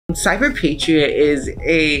Cyber Patriot is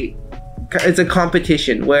it's a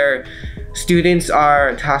competition where students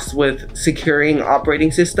are tasked with securing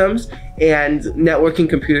operating systems and networking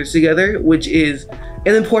computers together, which is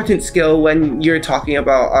an important skill when you're talking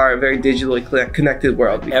about our very digitally connected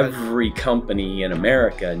world. Every company in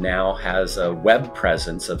America now has a web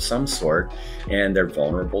presence of some sort, and they're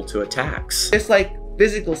vulnerable to attacks. Just like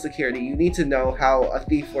physical security, you need to know how a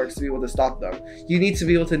thief works to be able to stop them. You need to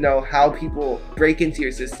be able to know how people break into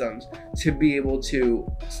your systems to be able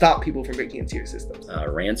to stop people from breaking into your systems.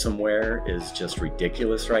 Ransomware is just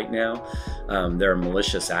ridiculous right now. There are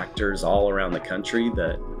malicious actors all around the country,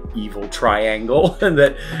 the evil triangle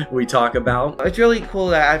that we talk about. It's really cool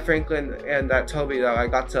that at Franklin and at Toby that I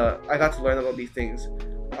got to learn about these things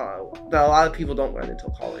that a lot of people don't learn until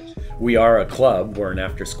college. We are a club, we're an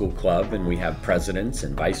after-school club, and we have presidents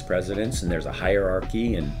and vice presidents, and there's a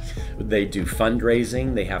hierarchy, and they do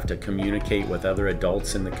fundraising. They have to communicate with other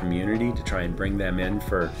adults in the community to try and bring them in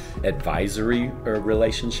for advisory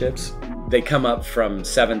relationships. They come up from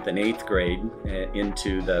 7th and 8th grade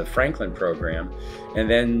into the Franklin program, and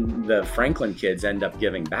then the Franklin kids end up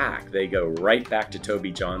giving back. They go right back to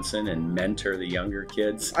Toby Johnson and mentor the younger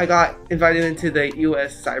kids. I got invited into the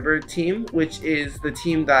US Cyber team, which is the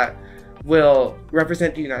team that will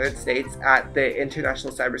represent the United States at the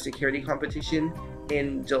International Cybersecurity competition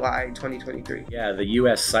in July 2023. Yeah, the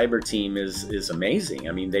US Cyber team is amazing.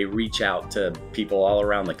 I mean, they reach out to people all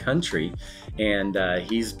around the country, and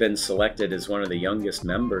he's been selected as one of the youngest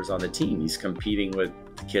members on the team. He's competing with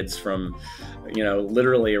kids from,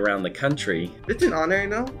 literally around the country. It's an honor,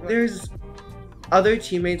 There's other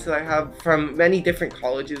teammates that I have from many different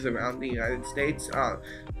colleges around the United States.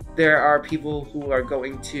 There are people who are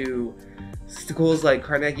going to schools like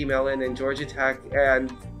Carnegie Mellon and Georgia Tech,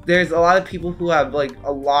 and there's a lot of people who have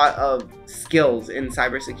a lot of skills in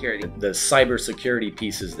cybersecurity. The cybersecurity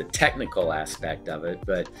piece is the technical aspect of it,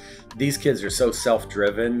 but these kids are so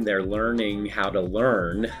self-driven. They're learning how to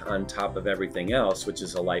learn on top of everything else, which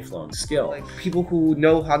is a lifelong skill. People who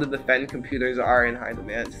know how to defend computers are in high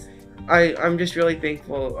demand. I'm just really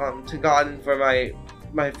thankful to God and for my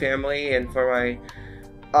family and for my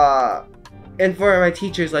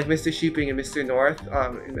teachers like Mr. Shuping and Mr. North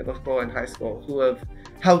in middle school and high school, who have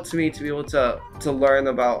helped me to be able to learn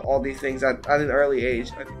about all these things at an early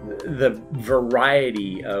age. The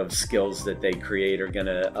variety of skills that they create are going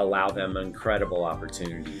to allow them incredible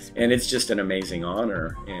opportunities. And it's just an amazing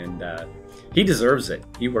honor, and he deserves it.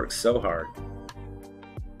 He works so hard.